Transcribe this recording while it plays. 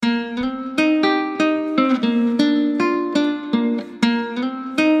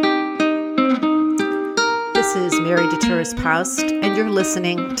Iris Paust, and you're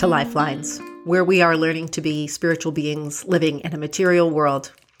listening to Lifelines, where we are learning to be spiritual beings living in a material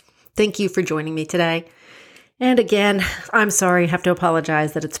world. Thank you for joining me today. And again, I'm sorry, I have to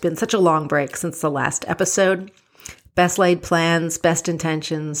apologize that it's been such a long break since the last episode. Best laid plans, best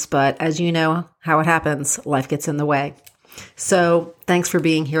intentions, but as you know how it happens, life gets in the way. So thanks for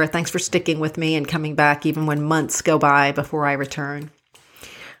being here. Thanks for sticking with me and coming back even when months go by before I return.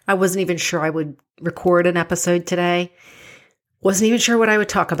 I wasn't even sure I would record an episode today. Wasn't even sure what I would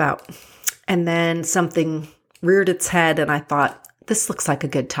talk about. And then something reared its head and I thought, this looks like a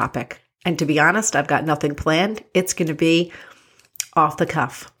good topic. And to be honest, I've got nothing planned. It's going to be off the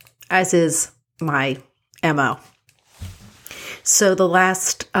cuff, as is my MO. So the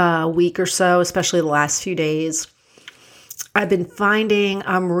last week or so, especially the last few days, I've been finding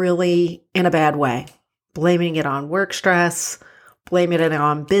I'm really in a bad way, blaming it on work stress, blaming it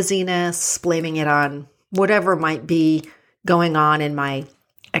on busyness, blaming it on whatever might be going on in my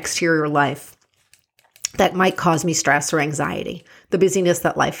exterior life that might cause me stress or anxiety, the busyness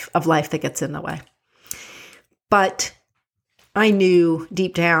of life that gets in the way. But I knew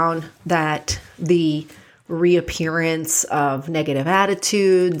deep down that the reappearance of negative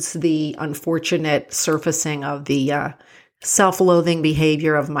attitudes, the unfortunate surfacing of the self-loathing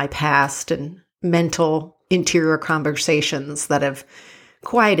behavior of my past and mental interior conversations that have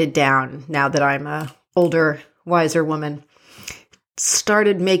quieted down now that I'm a older, wiser woman,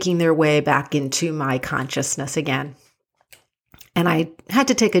 started making their way back into my consciousness again. And I had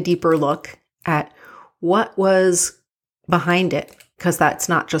to take a deeper look at what was behind it, because that's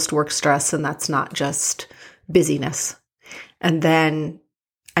not just work stress and that's not just busyness. And then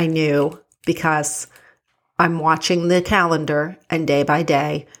I knew, because I'm watching the calendar and day by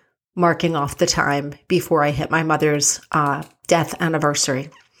day, marking off the time before I hit my mother's death anniversary,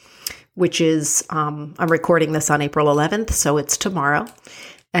 which is, I'm recording this on April 11th, so it's tomorrow,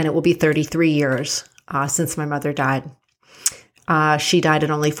 and it will be 33 years since my mother died. She died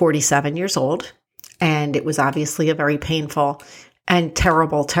at only 47 years old, and it was obviously a very painful and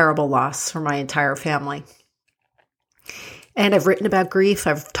terrible, terrible loss for my entire family. And I've written about grief.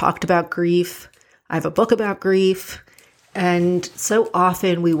 I've talked about grief. I have a book about grief. And so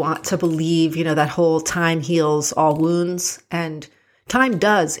often we want to believe, that whole time heals all wounds. And time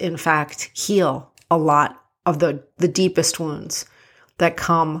does, in fact, heal a lot of the deepest wounds that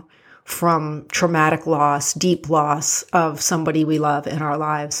come from traumatic loss, deep loss of somebody we love in our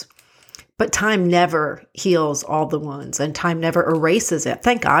lives. But time never heals all the wounds, and time never erases it.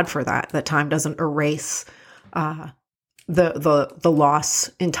 Thank God for that time doesn't erase the loss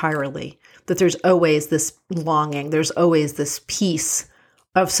entirely. That there's always this longing, there's always this piece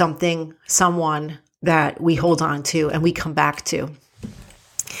of something, someone that we hold on to and we come back to.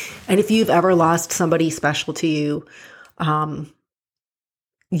 And if you've ever lost somebody special to you,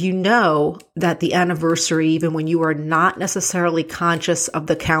 you know that the anniversary, even when you are not necessarily conscious of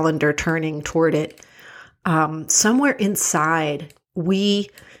the calendar turning toward it, somewhere inside, we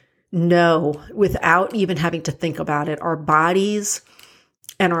know, without even having to think about it, our bodies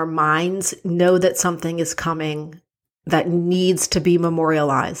and our minds know that something is coming that needs to be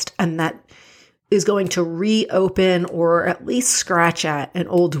memorialized and that is going to reopen or at least scratch at an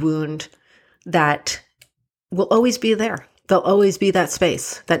old wound that will always be there. There'll always be that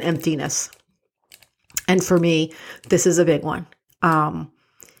space, that emptiness. And for me, this is a big one.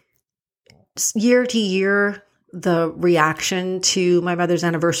 Year to year, the reaction to my mother's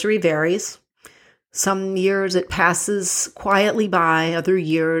anniversary varies. Some years it passes quietly by, other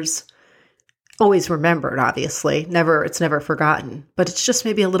years always remembered, obviously. It's never forgotten, but it's just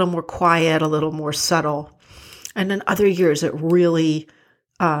maybe a little more quiet, a little more subtle. And then other years it really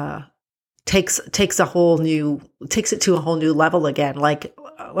takes it to a whole new level again, like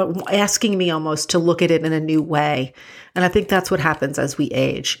asking me almost to look at it in a new way. And I think that's what happens as we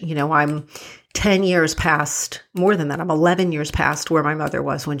age. I'm 10 years past, more than that, I'm 11 years past where my mother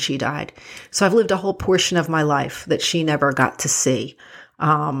was when she died. So I've lived a whole portion of my life that she never got to see.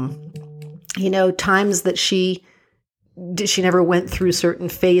 Times that she never went through certain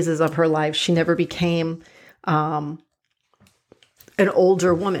phases of her life. She never became an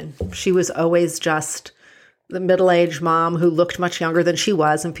older woman. She was always just the middle-aged mom who looked much younger than she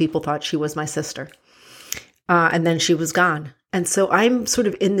was, and people thought she was my sister. And then she was gone. And so I'm sort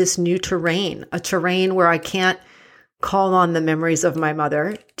of in this new terrain, a terrain where I can't call on the memories of my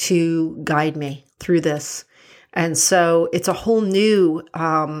mother to guide me through this. And so it's a whole new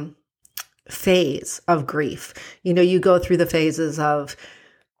phase of grief. You go through the phases of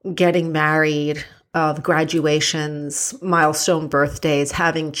getting married, of graduations, milestone birthdays,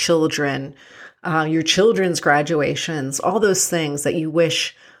 having children, your children's graduations, all those things that you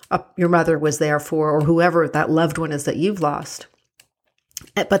wish your mother was there for, or whoever that loved one is that you've lost.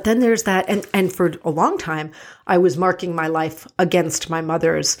 But then there's that, and for a long time, I was marking my life against my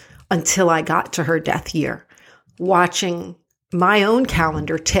mother's until I got to her death year, watching my own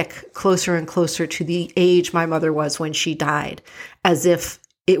calendar tick closer and closer to the age my mother was when she died, as if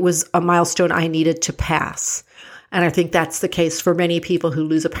it was a milestone I needed to pass. And I think that's the case for many people who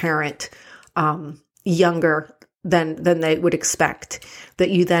lose a parent younger than they would expect, that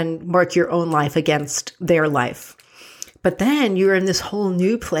you then mark your own life against their life. But then you're in this whole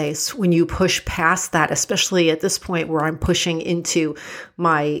new place when you push past that, especially at this point where I'm pushing into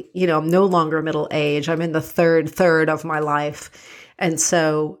my, I'm no longer middle age. I'm in the third of my life. And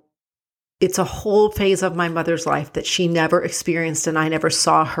so it's a whole phase of my mother's life that she never experienced and I never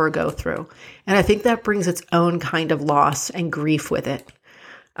saw her go through. And I think that brings its own kind of loss and grief with it.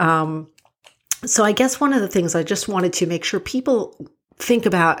 So I guess one of the things I just wanted to make sure people think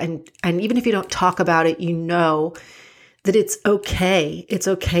about, and even if you don't talk about it, that it's okay. It's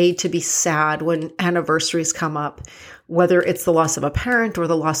okay to be sad when anniversaries come up, whether it's the loss of a parent or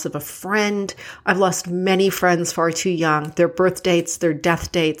the loss of a friend. I've lost many friends far too young. Their birth dates, their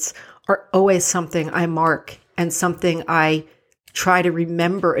death dates are always something I mark and something I try to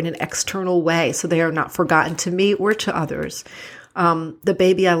remember in an external way so they are not forgotten to me or to others. The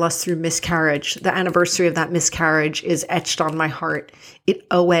baby I lost through miscarriage, the anniversary of that miscarriage is etched on my heart. It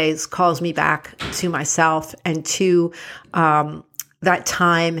always calls me back to myself and to that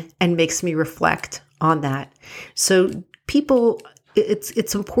time and makes me reflect on that. So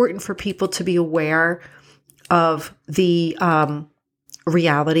it's important for people to be aware of the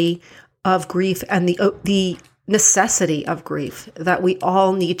reality of grief and the necessity of grief, that we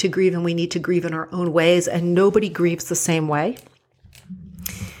all need to grieve and we need to grieve in our own ways, and nobody grieves the same way.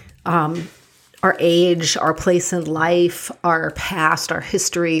 Our age, our place in life, our past, our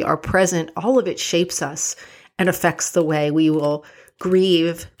history, our present, all of it shapes us and affects the way we will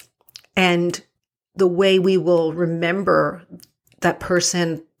grieve and the way we will remember that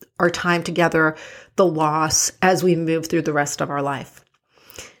person, our time together, the loss as we move through the rest of our life.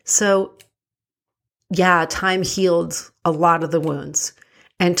 So yeah, time healed a lot of the wounds.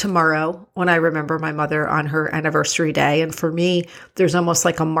 And tomorrow, when I remember my mother on her anniversary day, and for me, there's almost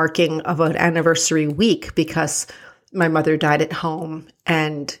like a marking of an anniversary week because my mother died at home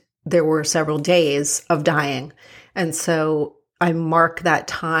and there were several days of dying. And so I mark that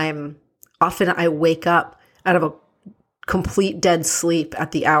time. Often I wake up out of a complete dead sleep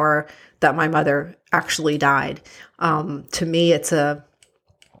at the hour that my mother actually died. To me, it's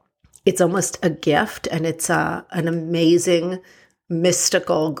almost a gift, and it's an amazing,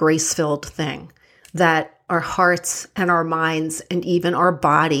 mystical, grace-filled thing that our hearts and our minds and even our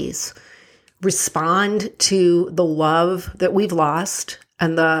bodies respond to the love that we've lost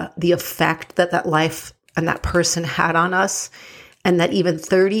and the effect that life and that person had on us. And that even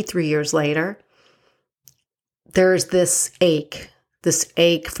 33 years later, there's this ache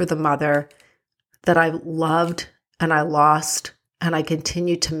for the mother that I loved and I lost and I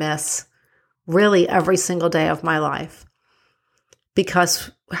continue to miss really every single day of my life. Because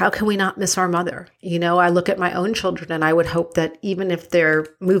how can we not miss our mother? I look at my own children and I would hope that even if they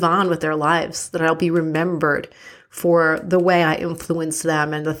move on with their lives, that I'll be remembered for the way I influenced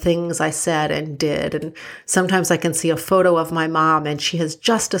them and the things I said and did. And sometimes I can see a photo of my mom and she has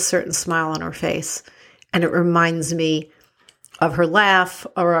just a certain smile on her face. And it reminds me of her laugh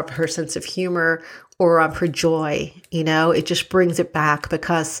or of her sense of humor or of her joy. It just brings it back,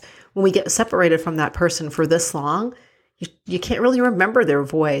 because when we get separated from that person for this long, you can't really remember their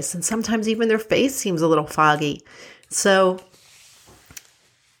voice. And sometimes even their face seems a little foggy. So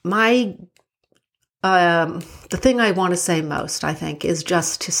the thing I want to say most, I think, is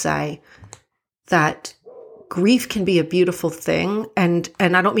just to say that grief can be a beautiful thing. And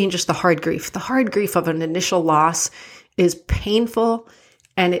I don't mean just the hard grief. The hard grief of an initial loss is painful,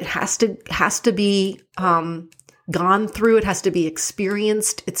 and it has to be gone through. It has to be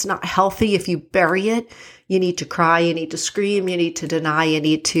experienced. It's not healthy if you bury it. You need to cry, you need to scream, you need to deny, you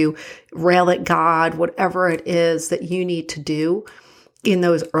need to rail at God, whatever it is that you need to do in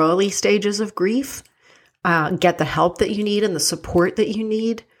those early stages of grief. Get the help that you need and the support that you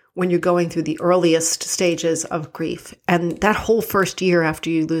need when you're going through the earliest stages of grief. And that whole first year after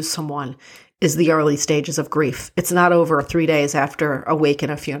you lose someone is the early stages of grief. It's not over 3 days after a wake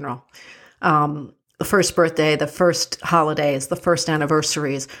and a funeral. The first birthday, the first holidays, the first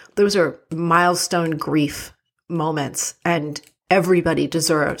anniversaries, those are milestone grief moments, and everybody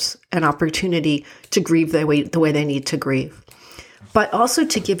deserves an opportunity to grieve the way they need to grieve. but also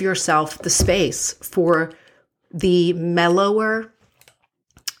to give yourself the space for the mellower,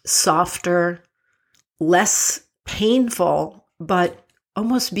 softer, less painful, but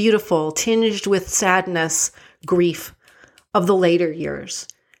almost beautiful, tinged with sadness, grief of the later years.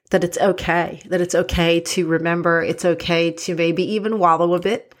 That it's okay to remember. It's okay to maybe even wallow a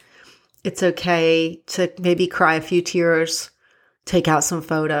bit. It's okay to maybe cry a few tears, take out some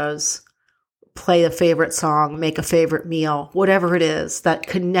photos, play a favorite song, make a favorite meal, whatever it is that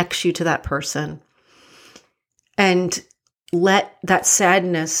connects you to that person. And let that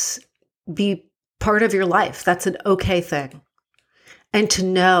sadness be part of your life. That's an okay thing. And to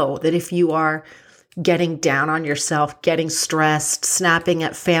know that if you are getting down on yourself, getting stressed, snapping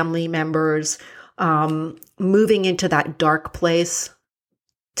at family members, moving into that dark place,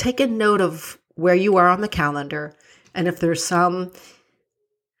 take a note of where you are on the calendar. And if there's some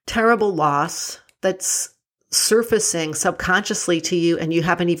terrible loss that's surfacing subconsciously to you and you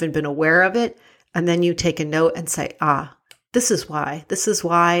haven't even been aware of it, and then you take a note and say, this is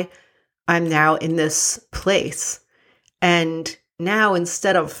why I'm now in this place. And now,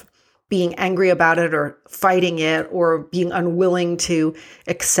 instead of being angry about it or fighting it or being unwilling to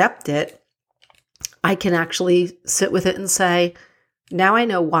accept it, I can actually sit with it and say, now I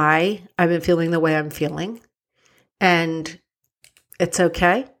know why I've been feeling the way I'm feeling, and it's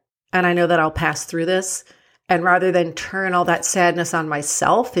okay. And I know that I'll pass through this. And rather than turn all that sadness on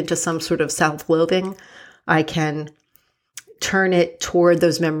myself into some sort of self-loathing, I can turn it toward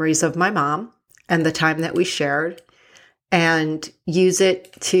those memories of my mom and the time that we shared, and use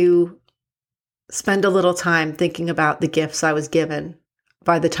it to spend a little time thinking about the gifts I was given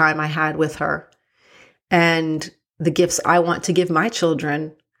by the time I had with her, and the gifts I want to give my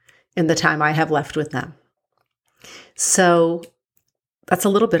children in the time I have left with them. So that's a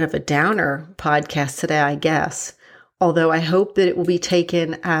little bit of a downer podcast today, I guess, although I hope that it will be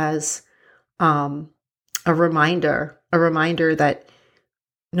taken as a reminder that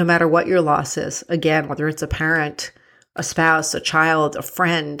no matter what your loss is, again, whether it's a parent, a spouse, a child, a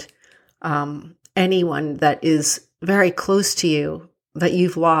friend, anyone that is very close to you that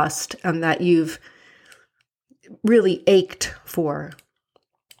you've lost and that you've really ached for,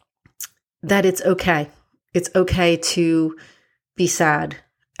 that it's okay. It's okay to be sad,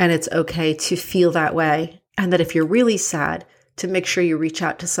 and it's okay to feel that way. And that if you're really sad, to make sure you reach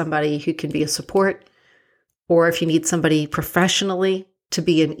out to somebody who can be a support, or if you need somebody professionally to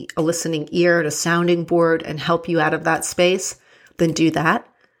be a listening ear and a sounding board and help you out of that space, then do that.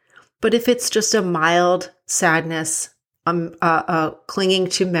 But if it's just a mild sadness, clinging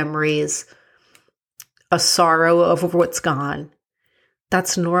to memories, a sorrow over what's gone,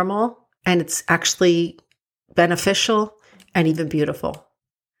 that's normal, and it's actually beneficial and even beautiful.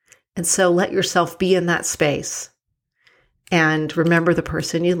 And so let yourself be in that space and remember the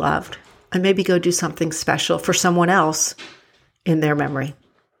person you loved, and maybe go do something special for someone else in their memory.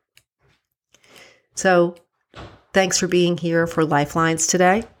 So thanks for being here for Lifelines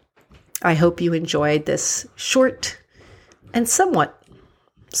today. I hope you enjoyed this short and somewhat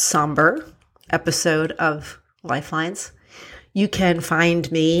somber episode of Lifelines. You can find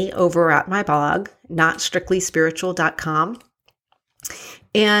me over at my blog, notstrictlyspiritual.com.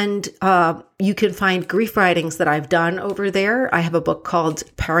 And you can find grief writings that I've done over there. I have a book called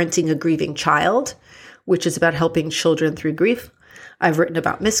Parenting a Grieving Child, which is about helping children through grief. I've written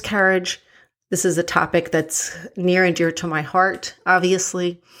about miscarriage. This is a topic that's near and dear to my heart,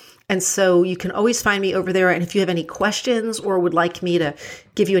 obviously. And so you can always find me over there. And if you have any questions or would like me to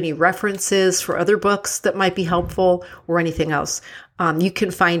give you any references for other books that might be helpful or anything else, you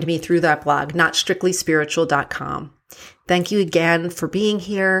can find me through that blog, notstrictlyspiritual.com. Thank you again for being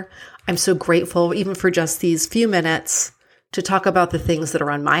here. I'm so grateful, even for just these few minutes, to talk about the things that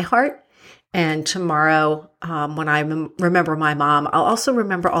are on my heart. And tomorrow, when I remember my mom, I'll also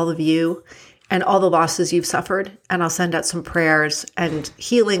remember all of you and all the losses you've suffered. And I'll send out some prayers and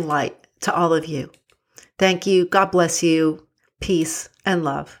healing light to all of you. Thank you. God bless you. Peace and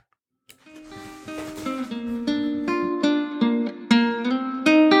love.